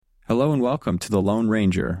Hello and welcome to The Lone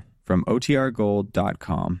Ranger from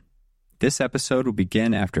OTRGold.com. This episode will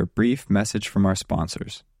begin after a brief message from our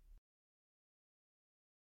sponsors.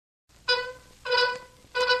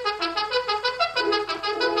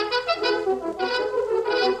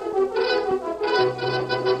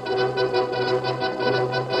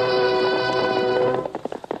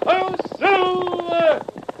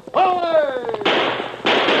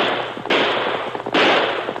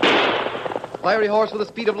 Fiery horse with the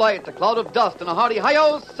speed of light, a cloud of dust, and a hearty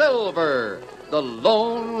hi-yo silver, the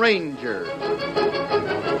Lone Ranger.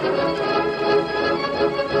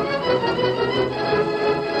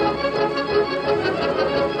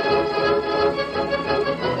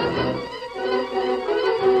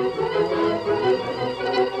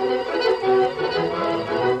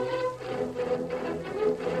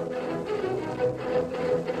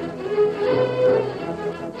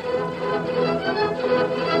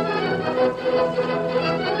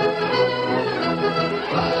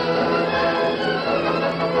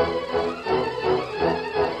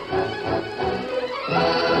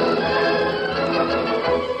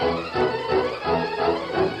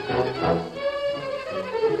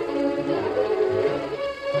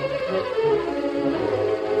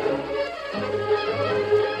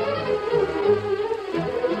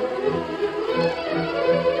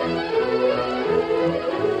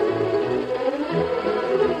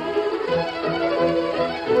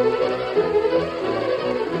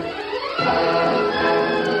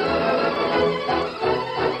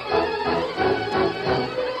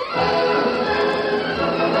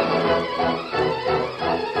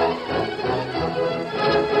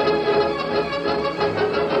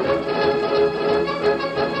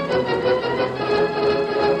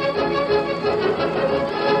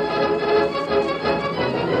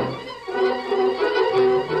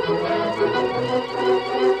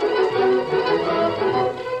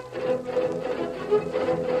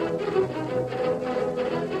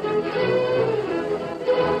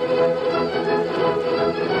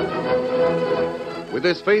 With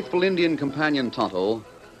his faithful Indian companion Tonto,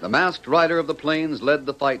 the masked rider of the plains led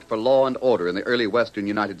the fight for law and order in the early western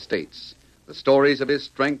United States. The stories of his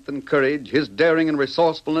strength and courage, his daring and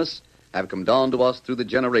resourcefulness, have come down to us through the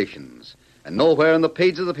generations. And nowhere in the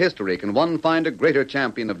pages of history can one find a greater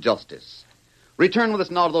champion of justice. Return with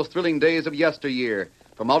us now to those thrilling days of yesteryear.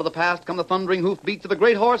 From out of the past come the thundering hoofbeats of the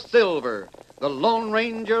great horse Silver. The Lone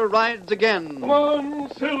Ranger rides again. Come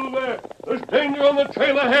on, Silver! There's danger on the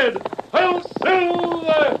trail ahead! I'll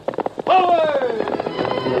Silver! Away!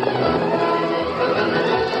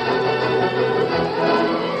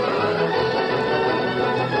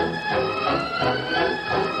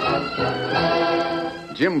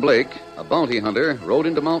 Jim Blake, a bounty hunter, rode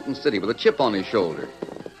into Mountain City with a chip on his shoulder.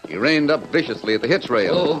 He reined up viciously at the hitch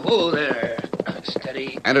rail. Oh, there.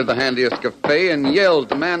 Steady. Entered the handiest cafe and yelled at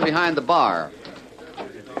the man behind the bar.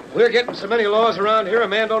 We're getting so many laws around here, a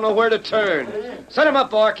man don't know where to turn. Set him up,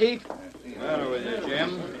 barkeep. What's the matter with you,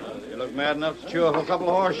 Jim? You look mad enough to chew up a couple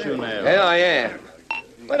of horseshoe nails. Yeah, I am.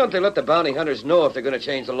 Why don't they let the bounty hunters know if they're going to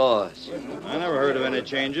change the laws? I never heard of any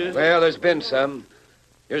changes. Well, there's been some.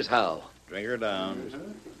 Here's how. Drink her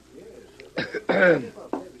down.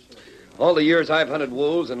 All the years I've hunted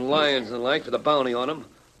wolves and lions and the like for the bounty on them,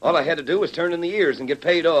 all I had to do was turn in the ears and get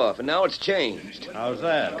paid off, and now it's changed. How's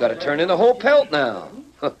that? Got to turn in the whole pelt now.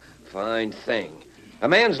 Fine thing. A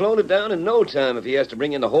man's loaded down in no time if he has to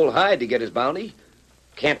bring in the whole hide to get his bounty.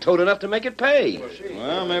 Can't tote enough to make it pay.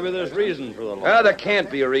 Well, maybe there's reason for the law. There can't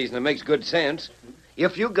be a reason that makes good sense.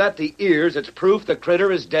 If you got the ears, it's proof the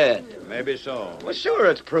critter is dead. Maybe so. Well, sure,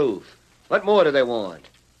 it's proof. What more do they want?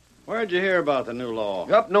 Where'd you hear about the new law?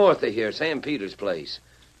 Up north of here, Sam Peters' place.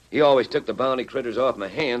 He always took the bounty critters off my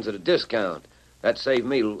hands at a discount. That saved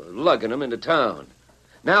me lugging them into town.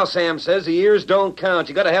 Now Sam says the ears don't count.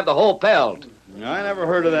 You got to have the whole pelt. I never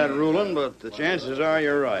heard of that ruling, but the chances are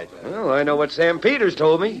you're right. Well, I know what Sam Peters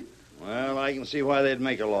told me. Well, I can see why they'd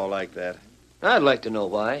make a law like that. I'd like to know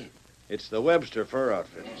why. It's the Webster fur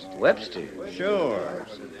outfit. Webster? Sure.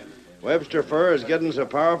 Webster fur is getting so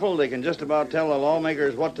powerful they can just about tell the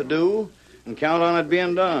lawmakers what to do and count on it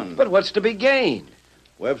being done. But what's to be gained?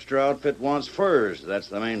 Webster outfit wants furs. That's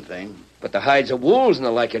the main thing. But the hides of wolves and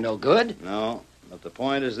the like are no good. No, but the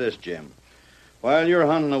point is this, Jim. While you're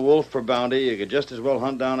hunting a wolf for bounty, you could just as well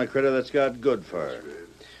hunt down a critter that's got good fur.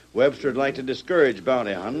 Webster'd like to discourage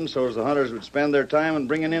bounty hunting so as the hunters would spend their time in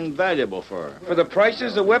bringing in valuable fur. For the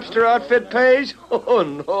prices the Webster outfit pays?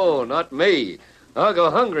 Oh, no, not me. I'll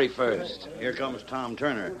go hungry first. Here comes Tom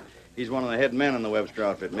Turner. He's one of the head men in the Webster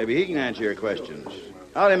outfit. Maybe he can answer your questions.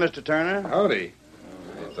 Howdy, Mr. Turner. Howdy.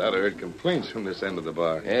 I thought I heard complaints from this end of the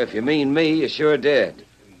bar. Yeah, if you mean me, you sure did.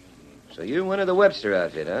 So you're one of the Webster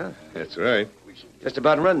outfit, huh? That's right. Just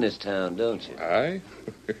about run this town, don't you? I?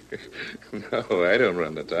 No, I don't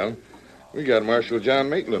run the town. We got Marshal John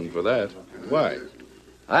Maitland for that. Why?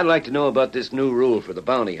 I'd like to know about this new rule for the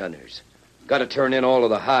bounty hunters. Got to turn in all of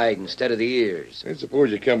the hide instead of the ears. I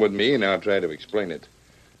suppose you come with me and I'll try to explain it.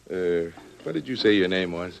 What did you say your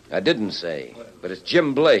name was? I didn't say, but it's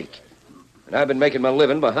Jim Blake. And I've been making my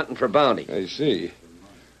living by hunting for bounty. I see.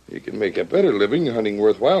 You can make a better living hunting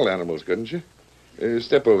worthwhile animals, couldn't you?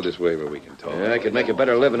 Step over this way where we can talk. I could make a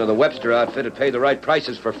better living if the Webster outfit and pay the right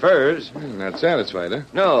prices for furs. Not satisfied, huh?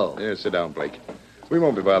 No. Yeah, sit down, Blake. We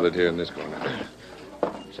won't be bothered here in this corner.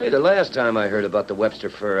 Say, the last time I heard about the Webster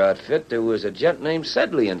fur outfit, there was a gent named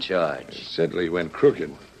Sedley in charge. Sedley went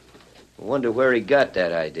crooked. I wonder where he got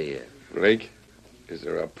that idea. Blake, is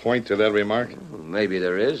there a point to that remark? Well, maybe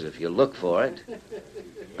there is, if you look for it.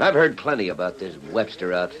 I've heard plenty about this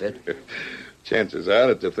Webster outfit. Chances are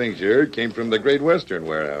that the things you heard came from the Great Western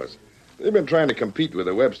warehouse. They've been trying to compete with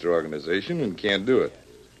the Webster organization and can't do it.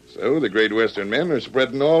 So the Great Western men are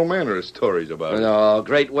spreading all manner of stories about it. No,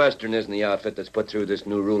 Great Western isn't the outfit that's put through this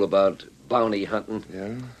new rule about bounty hunting.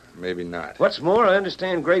 Yeah, maybe not. What's more, I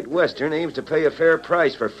understand Great Western aims to pay a fair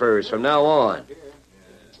price for furs from now on.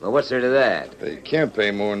 Well, what's there to that? They can't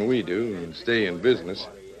pay more than we do and stay in business.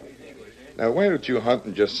 Now, why don't you hunt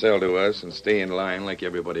and just sell to us and stay in line like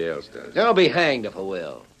everybody else does? I'll be hanged if I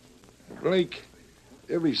will. Blake,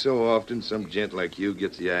 every so often some gent like you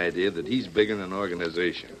gets the idea that he's bigger than an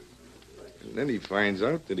organization. And then he finds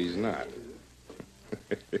out that he's not.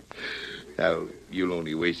 Now, you'll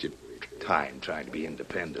only waste your time trying to be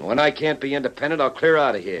independent. When I can't be independent, I'll clear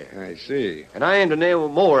out of here. I see. And I aim to know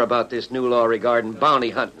more about this new law regarding bounty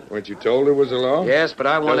hunting. Weren't you told there was a law? Yes, but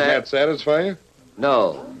I want to... Doesn't that satisfy you?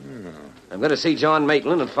 No. I'm going to see John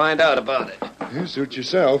Maitland and find out about it. You suit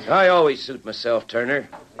yourself. I always suit myself, Turner.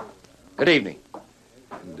 Good evening.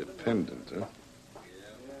 Independent, huh?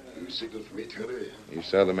 You signal for me, Turner? You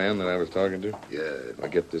saw the man that I was talking to? Yeah. I'll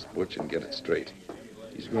get this butch and get it straight.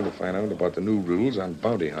 He's going to find out about the new rules on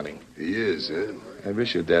bounty hunting. He is, huh? I've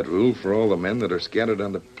issued that rule for all the men that are scattered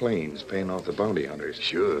on the plains paying off the bounty hunters.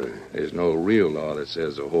 Sure. There's no real law that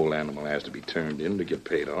says a whole animal has to be turned in to get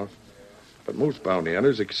paid off. But most bounty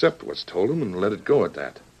hunters accept what's told them and let it go at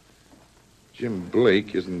that. Jim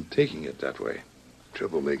Blake isn't taking it that way.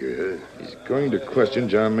 Troublemaker, huh? He's going to question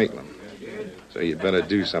John Maitland. So you'd better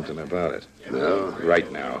do something about it. No?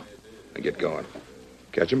 Right now. And get going.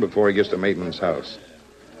 Catch him before he gets to Maitland's house.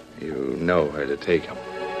 You know where to take him.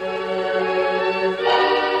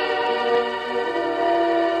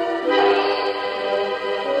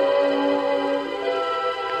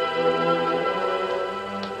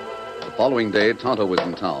 The following day, Tonto was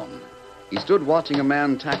in town. He stood watching a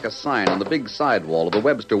man tack a sign on the big sidewall of the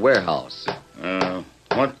Webster warehouse.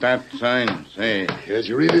 What that sign say? Can't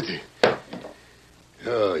you read it?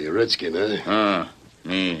 Oh, you're Redskin, huh?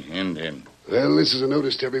 Me, Indian. Well, this is a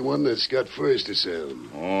notice to everyone that's got furs to sell.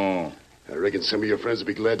 Oh, I reckon some of your friends will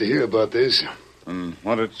be glad to hear about this. and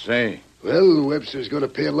what it say? Well, Webster's going to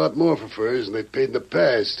pay a lot more for furs than they've paid in the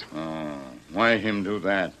past. Why him do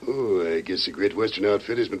that? Oh, I guess the Great Western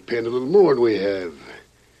outfit has been paying a little more than we have.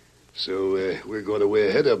 So, we're going way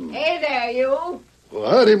ahead of them. Hey there, you. Well,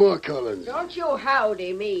 howdy, more Collins. Don't you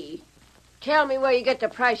howdy me. Tell me where you get the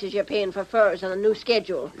prices you're paying for furs on the new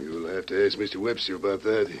schedule. You'll have to ask Mr. Webster about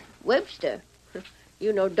that. Webster?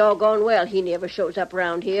 You know doggone well he never shows up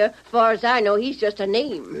around here. As far as I know, he's just a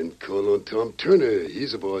name. Then call on Tom Turner.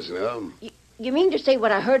 He's the boss now. You mean to say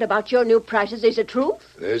what I heard about your new prices is the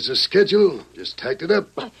truth? There's the schedule. Just tacked it up.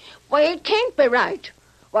 Why, it can't be right.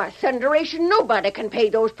 Why, thunderation, nobody can pay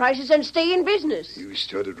those prices and stay in business. You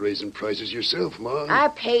started raising prices yourself, Ma. I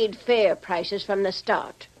paid fair prices from the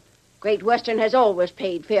start. Great Western has always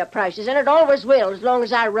paid fair prices, and it always will as long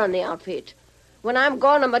as I run the outfit. When I'm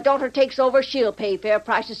gone and my daughter takes over, she'll pay fair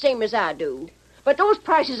prices, same as I do. But those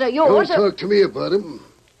prices are yours. Don't talk to me about him.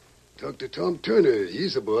 Talk to Tom Turner.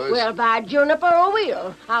 He's the boss. Well, by Juniper, I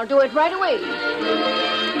will. I'll do it right away.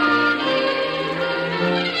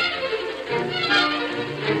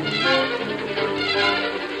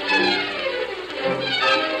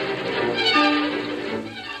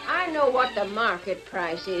 I know what the market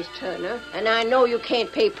price is, Turner, and I know you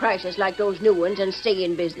can't pay prices like those new ones and stay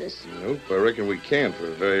in business. Nope, I reckon we can't for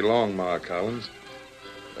very long, Ma Collins.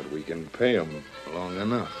 But we can pay 'em long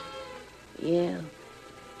enough. Yeah,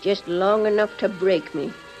 just long enough to break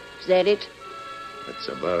me. Is that it? That's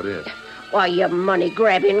about it. Why, you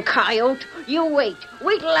money-grabbing coyote. You wait.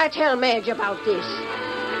 Wait till I tell Madge about this.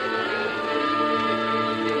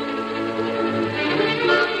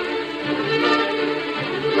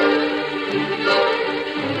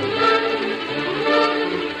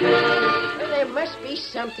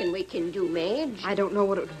 something we can do, Madge. I don't know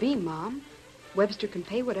what it would be, Mom. Webster can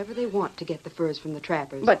pay whatever they want to get the furs from the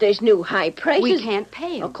trappers. But there's new high prices. We can't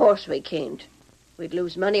pay 'em. Of course we can't. We'd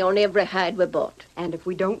lose money on every hide we bought. And if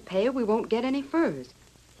we don't pay her, we won't get any furs.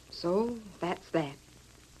 So, that's that.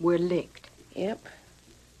 We're licked. Yep.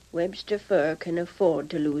 Webster Fur can afford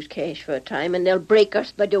to lose cash for a time, and they'll break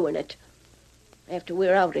us by doing it. After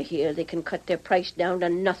we're out of here, they can cut their price down to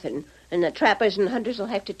nothing, and the trappers and hunters will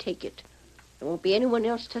have to take it. There won't be anyone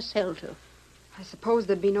else to sell to. I suppose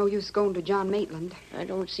there'd be no use going to John Maitland. I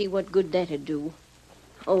don't see what good that'd do.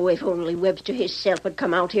 Oh, if only Webster himself would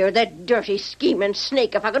come out here, that dirty, scheming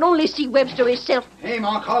snake. If I could only see Webster himself. Hey,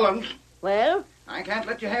 Ma Collins. Well? I can't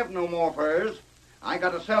let you have no more furs. I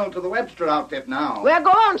got to sell to the Webster outfit now. Well,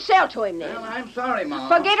 go on, sell to him then. Well, I'm sorry, Ma.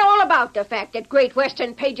 Forget all about the fact that Great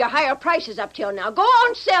Western paid you higher prices up till now. Go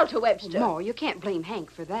on, sell to Webster. Ma, you can't blame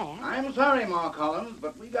Hank for that. I'm sorry, Ma Collins,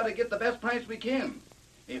 but we got to get the best price we can.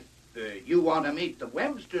 If you want to meet the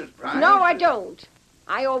Webster's price... No, I don't.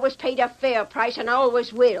 I always paid a fair price, and I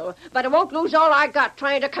always will. But I won't lose all I got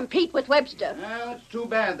trying to compete with Webster. Well, it's too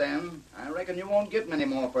bad, then. I reckon you won't get many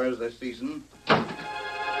more furs this season.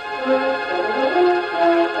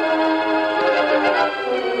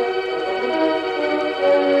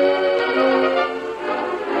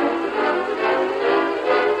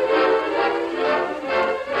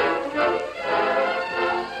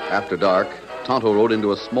 After dark, Tonto rode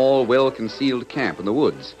into a small, well-concealed camp in the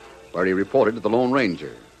woods, where he reported to the Lone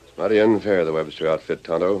Ranger. It's mighty unfair, the Webster outfit,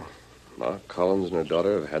 Tonto. Ma Collins and her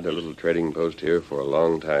daughter have had their little trading post here for a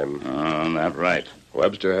long time. Oh, that's right.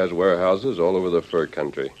 Webster has warehouses all over the fur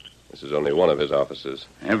country. This is only one of his offices.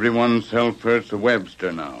 Everyone sells furs to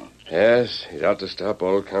Webster now. Yes, he's out to stop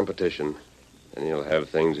all competition. And he'll have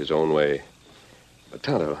things his own way. But,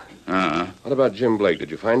 Tonto, what about Jim Blake?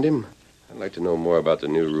 Did you find him? I'd like to know more about the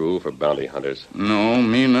new rule for bounty hunters. No,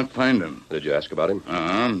 me not find him. Did you ask about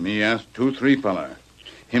him? Me asked 2-3 fella.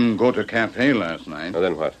 Him go to cafe last night. Oh,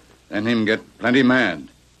 then what? Then him get plenty mad.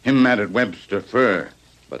 Him mad at Webster Fur.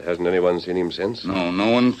 But hasn't anyone seen him since? No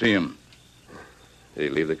one see him. Did he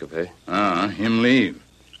leave the cafe? Him leave.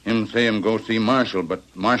 Him say him go see Marshal, but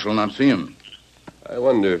Marshal not see him. I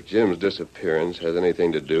wonder if Jim's disappearance has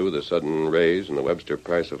anything to do with the sudden raise in the Webster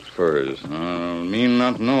price of furs. Me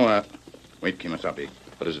not know. Wait, Kimasabi.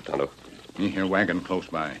 What is it, Tonto? Me hear wagon close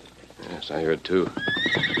by. Yes, I hear it, too.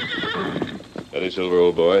 Steady, Silver,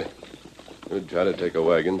 old boy. We'd try to take a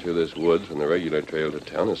wagon through this woods when the regular trail to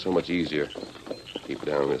town is so much easier. Keep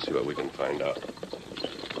down, we'll see what we can find out.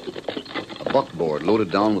 A buckboard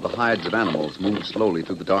loaded down with the hides of animals moved slowly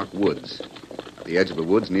through the dark woods. At the edge of the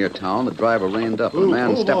woods near town, the driver reined up, and a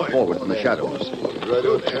man stepped forward from the shadows. Right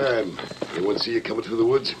on time. Anyone see you coming through the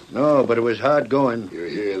woods? No, but it was hard going. You're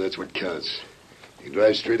here, that's what counts. You can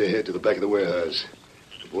drive straight ahead to the back of the warehouse.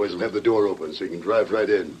 The boys will have the door open, so you can drive right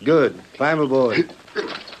in. Good. Climb aboard.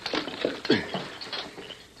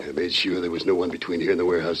 I made sure there was no one between here and the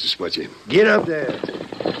warehouse to spot you. Get up there.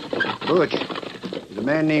 Butch, did a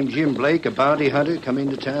man named Jim Blake, a bounty hunter, come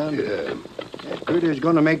into town? Yeah. That critter's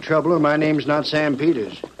going to make trouble, or my name's not Sam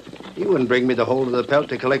Peters. He wouldn't bring me the whole of the pelt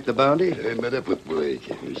to collect the bounty. I met up with Blake.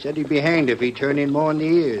 He said he'd be hanged if he turned in more in the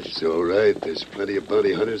ears. It's all right. There's plenty of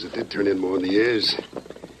bounty hunters that did turn in more in the ears.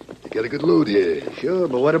 You got a good load here. Sure,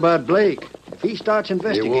 but what about Blake? If he starts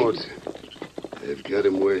investigating... He won't. They've got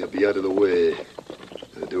him where he'll be out of the way.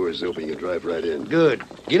 The door's open. You can drive right in. Good.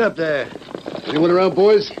 Get up there. Anyone around,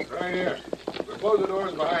 boys? Right here. We'll close the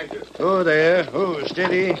doors behind you. Oh, there. Oh,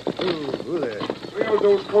 steady. Oh, there. Bring out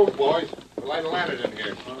those coat, boys. We'll light a lantern in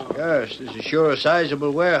here. Gosh, this is sure a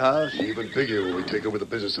sizable warehouse. Even bigger when we take over the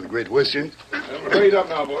business of the Great Western. Wait up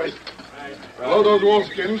now, boys. Load those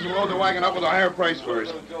wolfskins and load the wagon up with a higher price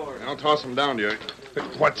first. And I'll toss them down to you.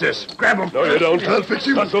 What's this? Grab him. No, you don't. I'll fix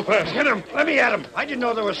him. Not so fast. Hit him. Let me at him. I didn't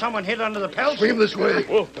know there was someone hid under the pelt. Swing him this way.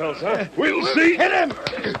 Wolf pelts, huh? We'll see. Hit him.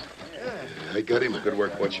 I got him. Good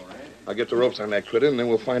work, Butch. I'll get the ropes on that critter, and then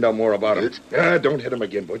we'll find out more about him. Don't hit him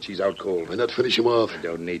again, Butch. He's out cold. Why not finish him off?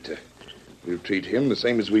 Don't need to. We'll treat him the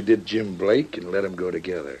same as we did Jim Blake and let him go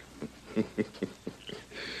together.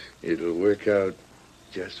 It'll work out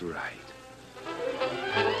just right.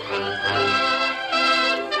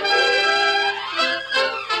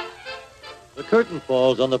 The curtain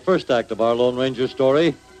falls on the first act of our Lone Ranger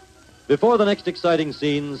story. Before the next exciting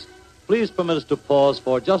scenes, please permit us to pause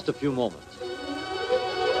for just a few moments.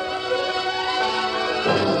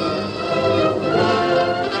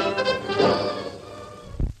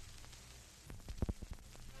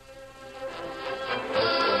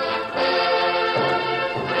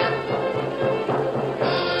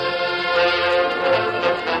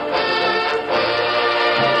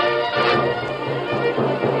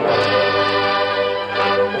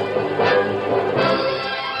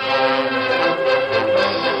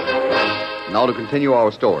 now to continue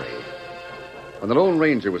our story. When the Lone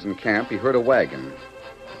Ranger was in camp, he heard a wagon.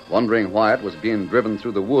 Wondering why it was being driven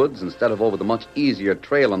through the woods instead of over the much easier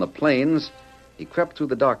trail on the plains, he crept through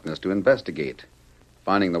the darkness to investigate.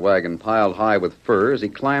 Finding the wagon piled high with furs, he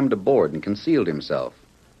climbed aboard and concealed himself.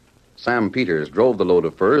 Sam Peters drove the load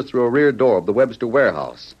of furs through a rear door of the Webster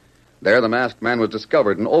warehouse. There, the masked man was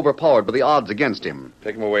discovered and overpowered by the odds against him.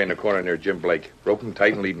 Take him away in the corner near Jim Blake. Rope him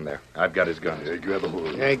tight and leave him there. I've got his guns. Hey, grab a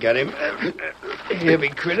hold. I got him. Heavy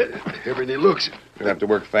critter. Heavier than he looks. We'll have to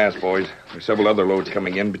work fast, boys. There's several other loads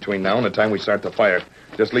coming in between now and the time we start the fire.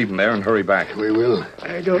 Just leave him there and hurry back. We will.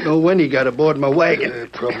 I don't know when he got aboard my wagon.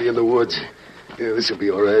 Probably in the woods. Yeah, this'll be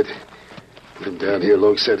all right. Put him down here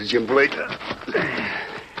alongside of Jim Blake.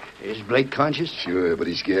 Is Blake conscious? Sure, but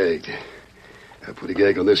he's gagged. I'll put a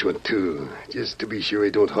gag on this one, too, just to be sure he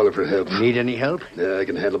don't holler for help. Need any help? Nah, I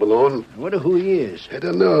can handle him alone. I wonder who he is. I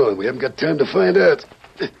don't know, and we haven't got time to find out.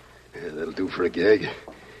 Yeah, that'll do for a gag.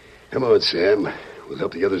 Come on, Sam. We'll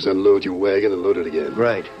help the others unload your wagon and load it again.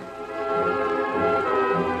 Right.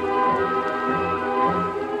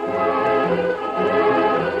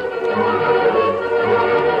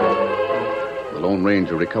 The Lone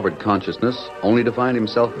Ranger recovered consciousness, only to find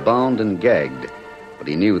himself bound and gagged. But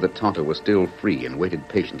he knew that Tonto was still free and waited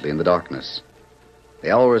patiently in the darkness. The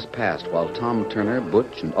hours passed while Tom Turner,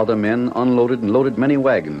 Butch, and other men unloaded and loaded many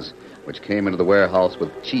wagons, which came into the warehouse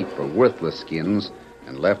with cheap or worthless skins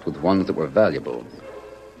and left with ones that were valuable.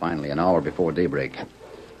 Finally, an hour before daybreak.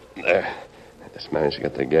 There. I just managed to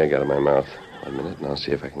get the gag out of my mouth. 1 minute, and I'll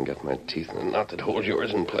see if I can get my teeth in the knot that holds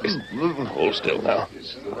yours in place. Hold still now.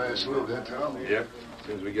 This is the last load, huh, Tom? Yep. As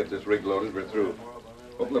soon as we get this rig loaded, we're through.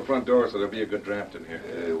 Open the front door so there'll be a good draft in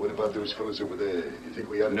here. What about those fellows over there? You think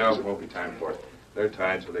we ought to... No, it won't be time for it. They're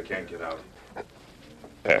tied so they can't get out.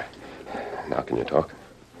 There. Now can you talk?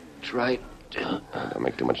 That's right. Don't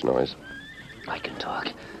make too much noise. I can talk.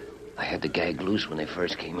 I had the gag loose when they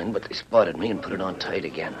first came in, but they spotted me and put it on tight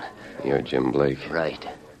again. You're Jim Blake. Right.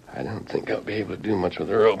 I don't think I'll be able to do much with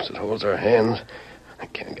the ropes that holds our hands. I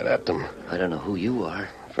can't get at them. I don't know who you are.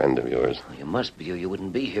 A friend of yours. Well, you must be, or you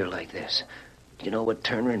wouldn't be here like this. Do you know what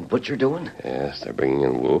Turner and Butch are doing? Yes, they're bringing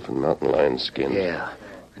in wolf and mountain lion skins. Yeah,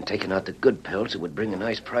 and taking out the good pelts, it would bring a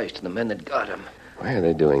nice price to the men that got them. Why are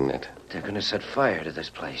they doing that? They're going to set fire to this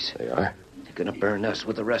place. They are? They're going to burn us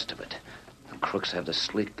with the rest of it. The crooks have the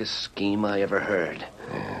sleekest scheme I ever heard.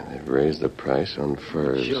 Yeah, they've raised the price on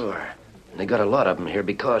furs. Sure. And they got a lot of them here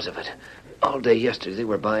because of it. All day yesterday, they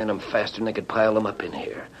were buying them faster than they could pile them up in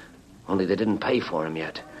here. Only they didn't pay for them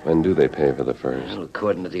yet. When do they pay for the furs? Well,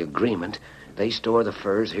 according to the agreement, they store the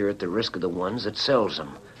furs here at the risk of the ones that sells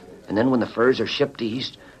them. And then when the furs are shipped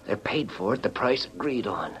east, they're paid for at the price agreed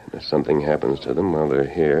on. If something happens to them while they're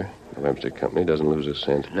here, the Webster Company doesn't lose a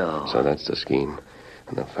cent. No. So that's the scheme.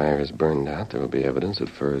 When the fire is burned out, there will be evidence that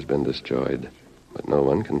fur has been destroyed. But no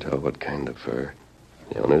one can tell what kind of fur.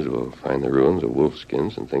 The owners will find the ruins of wolf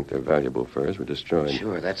skins and think their valuable furs were destroyed.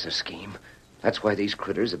 Sure, that's the scheme. That's why these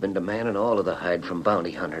critters have been demanding all of the hide from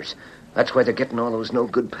bounty hunters. That's why they're getting all those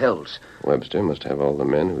no-good pelts. Webster must have all the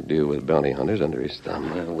men who deal with bounty hunters under his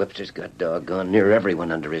thumb. Well, Webster's got doggone near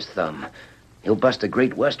everyone under his thumb. He'll bust the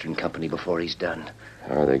Great Western Company before he's done.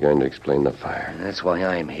 How are they going to explain the fire? And that's why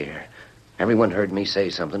I'm here. Everyone heard me say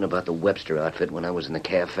something about the Webster outfit when I was in the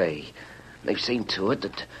cafe. They've seen to it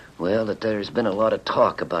that, well, that there's been a lot of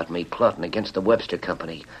talk about me plotting against the Webster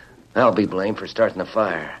Company. I'll be blamed for starting the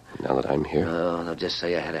fire. Now that I'm here? Oh, they'll just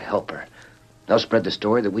say I had a helper. They'll spread the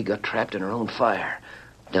story that we got trapped in our own fire.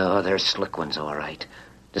 No, they're slick ones, all right.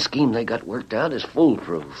 The scheme they got worked out is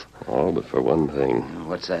foolproof. All but for one thing.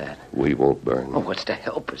 What's that? We won't burn. Oh, what's to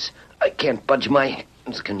help us? I can't budge my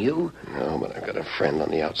hands, can you? No, but I've got a friend on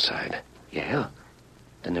the outside. Yeah?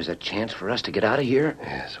 Then there's a chance for us to get out of here?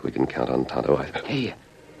 Yes, we can count on Tonto. Hey,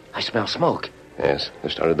 I smell smoke. Yes, they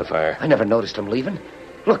started the fire. I never noticed them leaving.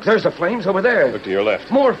 Look, there's the flames over there. Look to your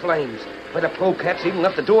left. More flames. Why, the polecats even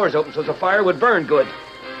left the doors open so the fire would burn good.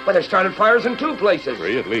 Why, they started fires in 2 places.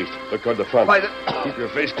 3 at least. Look toward the front. Why, Keep your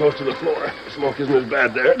face close to the floor. The smoke isn't as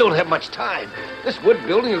bad there. Don't have much time. This wood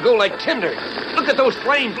building will go like tinder. Look at those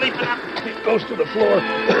flames leaping up. Keep close to the floor.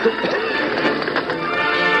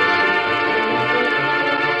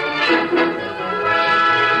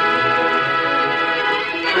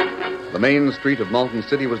 The main street of Mountain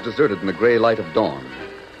City was deserted in the gray light of dawn.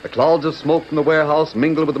 The clouds of smoke from the warehouse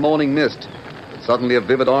mingled with the morning mist. But suddenly a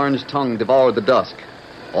vivid orange tongue devoured the dusk.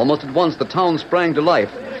 Almost at once the town sprang to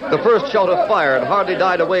life. The first shout of fire had hardly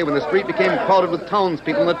died away when the street became crowded with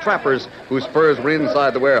townspeople and the trappers whose furs were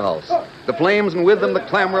inside the warehouse. The flames and with them the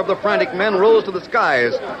clamor of the frantic men rose to the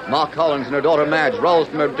skies. Ma Collins and her daughter Madge roused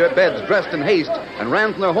from their beds dressed in haste and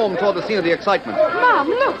ran from their home toward the scene of the excitement. Mom,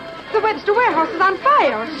 look. The Webster warehouse is on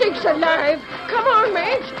fire. Sakes alive. Come on,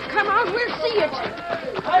 Madge. Come on, we'll see it.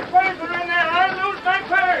 My furs are in there. I lose my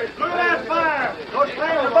furs. Look at that fire. Those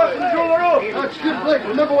flames are busting through the roof. Now, Skip Blake,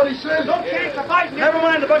 remember what he said? Don't chance the fight. Never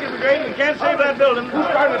mind the bucket brigade. We can't save that building. Who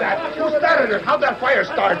started that? Who started it? How'd that fire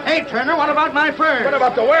start? Hey, Turner, what about my furs? What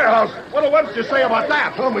about the warehouse? What'll Webster say about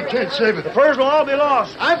that? Tom, we can't save it. The furs will all be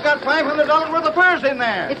lost. I've got $500 worth of furs in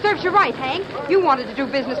there. It serves you right, Hank. You wanted to do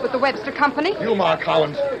business with the Webster Company. You, Ma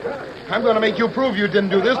Collins. I'm going to make you prove you didn't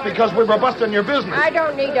do this because we were busting your business. I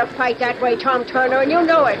don't need to fight that way, Tom Turner, and you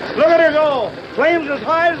know it. Look at her go. Flames as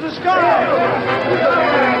high as the sky.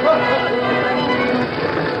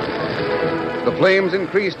 The flames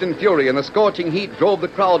increased in fury, and the scorching heat drove the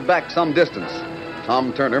crowd back some distance.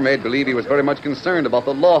 Tom Turner made believe he was very much concerned about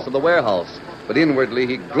the loss of the warehouse, but inwardly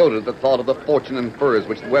he gloated at the thought of the fortune and furs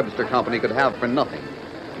which the Webster Company could have for nothing.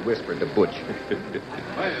 He whispered to Butch.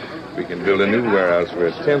 We can build a new warehouse for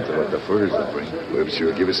a tenth of what the furs will bring. Webster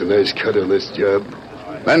will give us a nice cut on this job.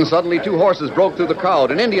 Then suddenly 2 horses broke through the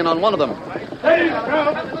crowd, an Indian on one of them. Hey,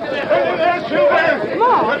 there's Silver.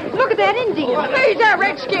 Mom, look at that Indian. Hey there,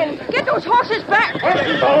 Redskin. Get those horses back.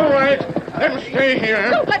 Horses, all right. Let them stay here.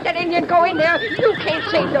 Don't let that Indian go in there. You can't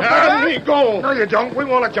save the Let fur. me go. No, you don't. We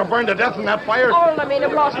won't let you burn to death in that fire. All the men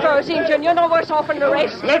have lost furs, Injun. You're no worse off than the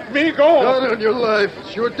rest. Let me go. Not on your life.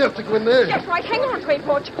 It's your death to go in there. That's right. Hang on to it,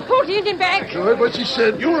 Butch. Hold the Indian back. I heard what she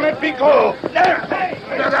said. You let me go. There.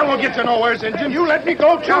 That won't get you nowhere, Injun. You let me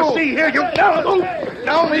go, too. Now, see here, you...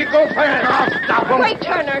 Now me go fast. I'll stop him. Wait,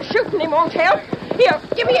 Turner. Shooting him won't help. Here,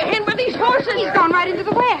 give me a hand with these horses. He's gone right into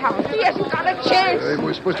the warehouse. He hasn't got a chance.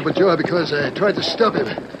 We're supposed to withdraw because I tried to stop him.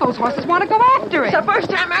 Those horses want to go after It's it. the first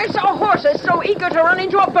time I saw horses so eager to run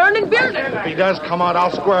into a burning building. If he does come out,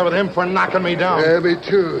 I'll square with him for knocking me down. Yeah, me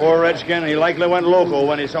too. Poor Redskin, he likely went loco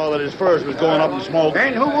when he saw that his furs was going up in smoke.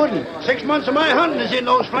 And who wouldn't? 6 months of my hunting is in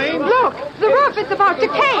those flames. Look, the roof is about to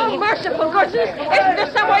Oh, cave. merciful goodness. Isn't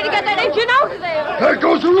there some way to get that engine out of there? There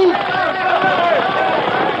goes the roof.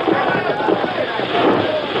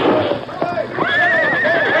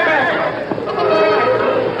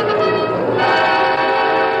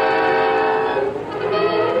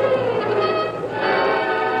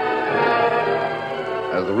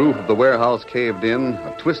 As the roof of the warehouse caved in,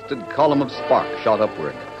 a twisted column of spark shot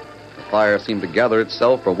upward. The fire seemed to gather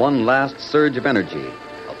itself for one last surge of energy,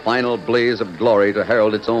 a final blaze of glory to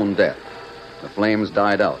herald its own death. The flames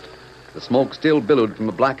died out. The smoke still billowed from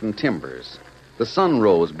the blackened timbers. The sun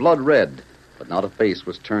rose blood red, but not a face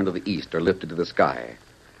was turned to the east or lifted to the sky.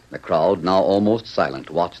 The crowd, now almost silent,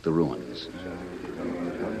 watched the ruins.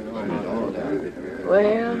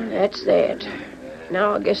 Well, that's that.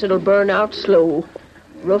 Now I guess it'll burn out slow.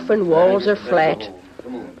 Roof and walls are flat.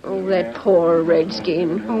 Oh, that poor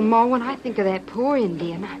Redskin. Oh, Ma, when I think of that poor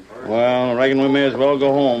Indian. Well, I reckon we may as well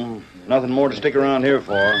go home. Nothing more to stick around here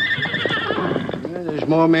for. There's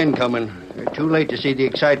more men coming. They're too late to see the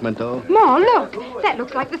excitement, though. Ma, look. That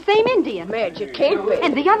looks like the same Indian. Madge, it can't be.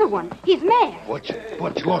 And the other one. He's mad. Watch,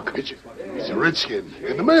 look. It's a Redskin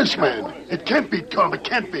and the masked man. It can't be, Tom. It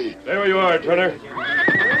can't be. Stay where you are, Turner.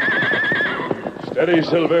 Steady,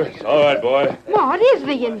 Silver. It's all right, boy. Ma, it is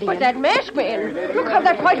the Indian. But that masked man. Look how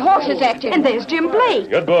that white horse is acting. And there's Jim Blake.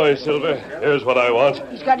 Good boy, Silver. Here's what I want.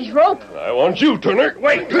 He's got his rope. I want you, Turner.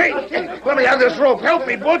 Wait. Let me have this rope. Help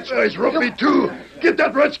me, Butch. He's roped me, too. Get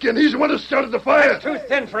that Redskin. He's the one who started the fire. Too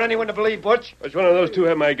thin for anyone to believe, Butch. Which one of those two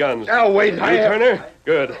have my guns? Now, wait. You, Turner?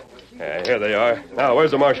 Good. Here they are. Now, where's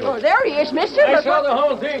the marshal? Oh, there he is, mister. I saw the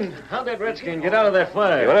whole thing. How'd that Redskin get out of that He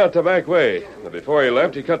fire? went out the back way. But before he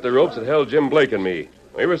left, he cut the ropes that held Jim Blake and me.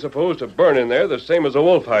 We were supposed to burn in there the same as the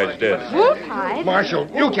wolf hides did. Wolf hide? Marshal,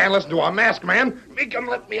 you can't listen to a masked man. Make him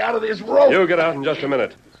let me out of this rope. You get out in just a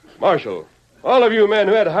minute. Marshal, all of you men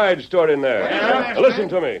who had hides stored in there, listen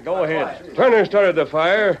to me. Go ahead. Turner started the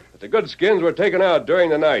fire, but the good skins were taken out during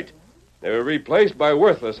the night. They were replaced by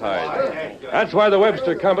worthless hides. That's why the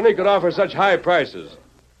Webster Company could offer such high prices.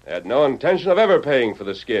 They had no intention of ever paying for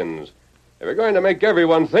the skins. They were going to make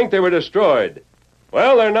everyone think they were destroyed.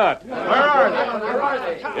 Well, they're not. Where are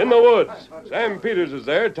they? In the woods. Sam Peters is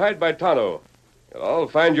there, tied by Tonto. You'll all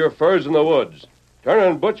find your furs in the woods. Turner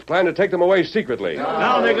and Butch plan to take them away secretly.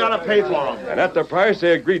 Now they gotta pay for them. And at the price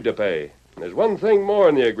they agreed to pay. And there's one thing more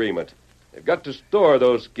in the agreement. You've got to store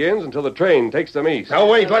those skins until the train takes them east. Now,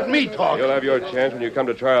 wait, let me talk. You'll have your chance when you come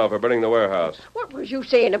to trial for burning the warehouse. What was you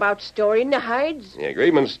saying about storing the hides? The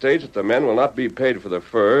agreement states that the men will not be paid for the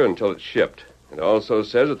fur until it's shipped. It also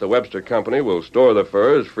says that the Webster Company will store the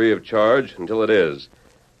furs free of charge until it is.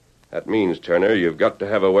 That means, Turner, you've got to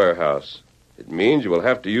have a warehouse. It means you will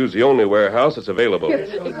have to use the only warehouse that's available.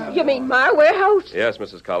 You mean my warehouse? Yes,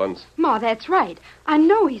 Mrs. Collins. Ma, that's right. I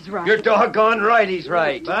know he's right. You're doggone right he's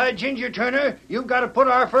right. By Ginger Turner, you've got to put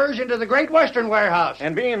our furs into the Great Western warehouse.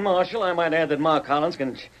 And being marshal, I might add that Ma Collins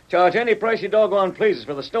can charge any price you doggone pleases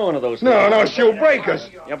for the storing of those things. No, she'll break us.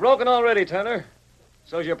 You're broken already, Turner.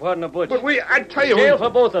 So's your partner, Butch. But I tell you... Jail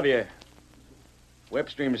for both of you.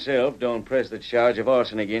 Webster himself don't press the charge of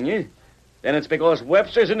arson again you. Then it's because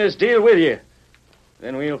Webster's in this deal with you.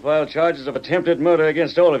 Then we'll file charges of attempted murder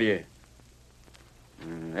against all of you.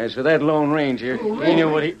 As for that Lone Ranger, he knew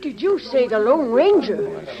what he... Did you say the Lone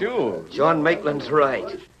Ranger? Sure. John Maitland's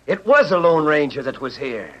right. It was a Lone Ranger that was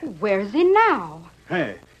here. Where's he now?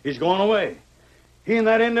 Hey, he's going away. He and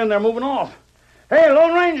that Indian, they're moving off. Hey,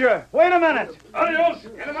 Lone Ranger, wait a minute. Adios.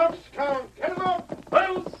 Get him out, Scout. Get him out.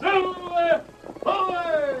 I'll silver.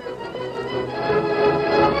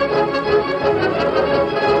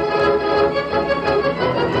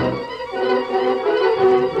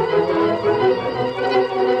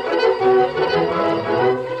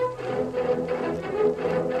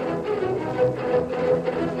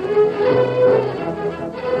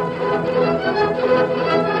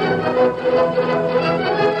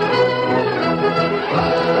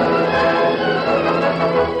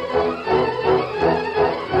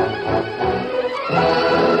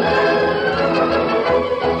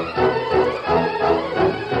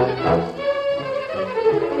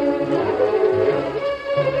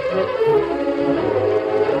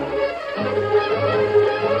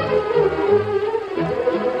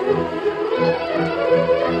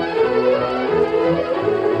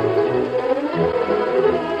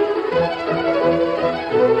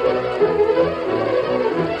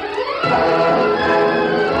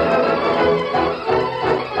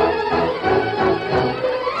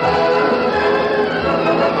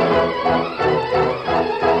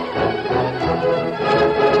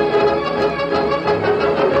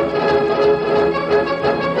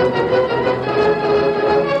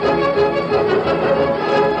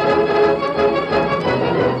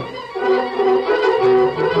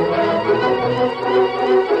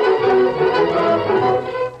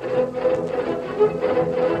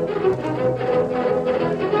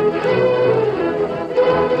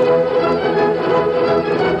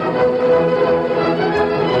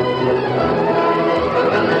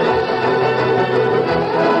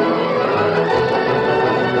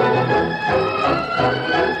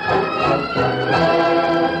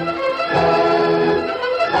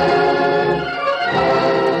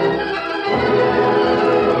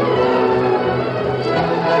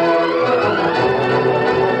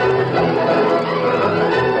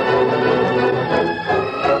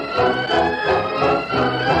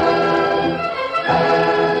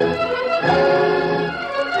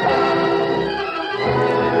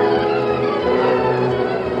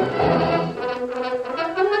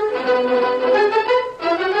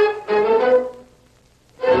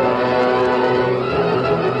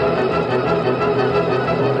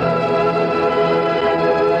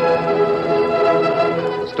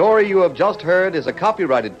 The story you have just heard is a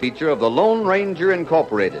copyrighted feature of the Lone Ranger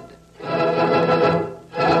Incorporated.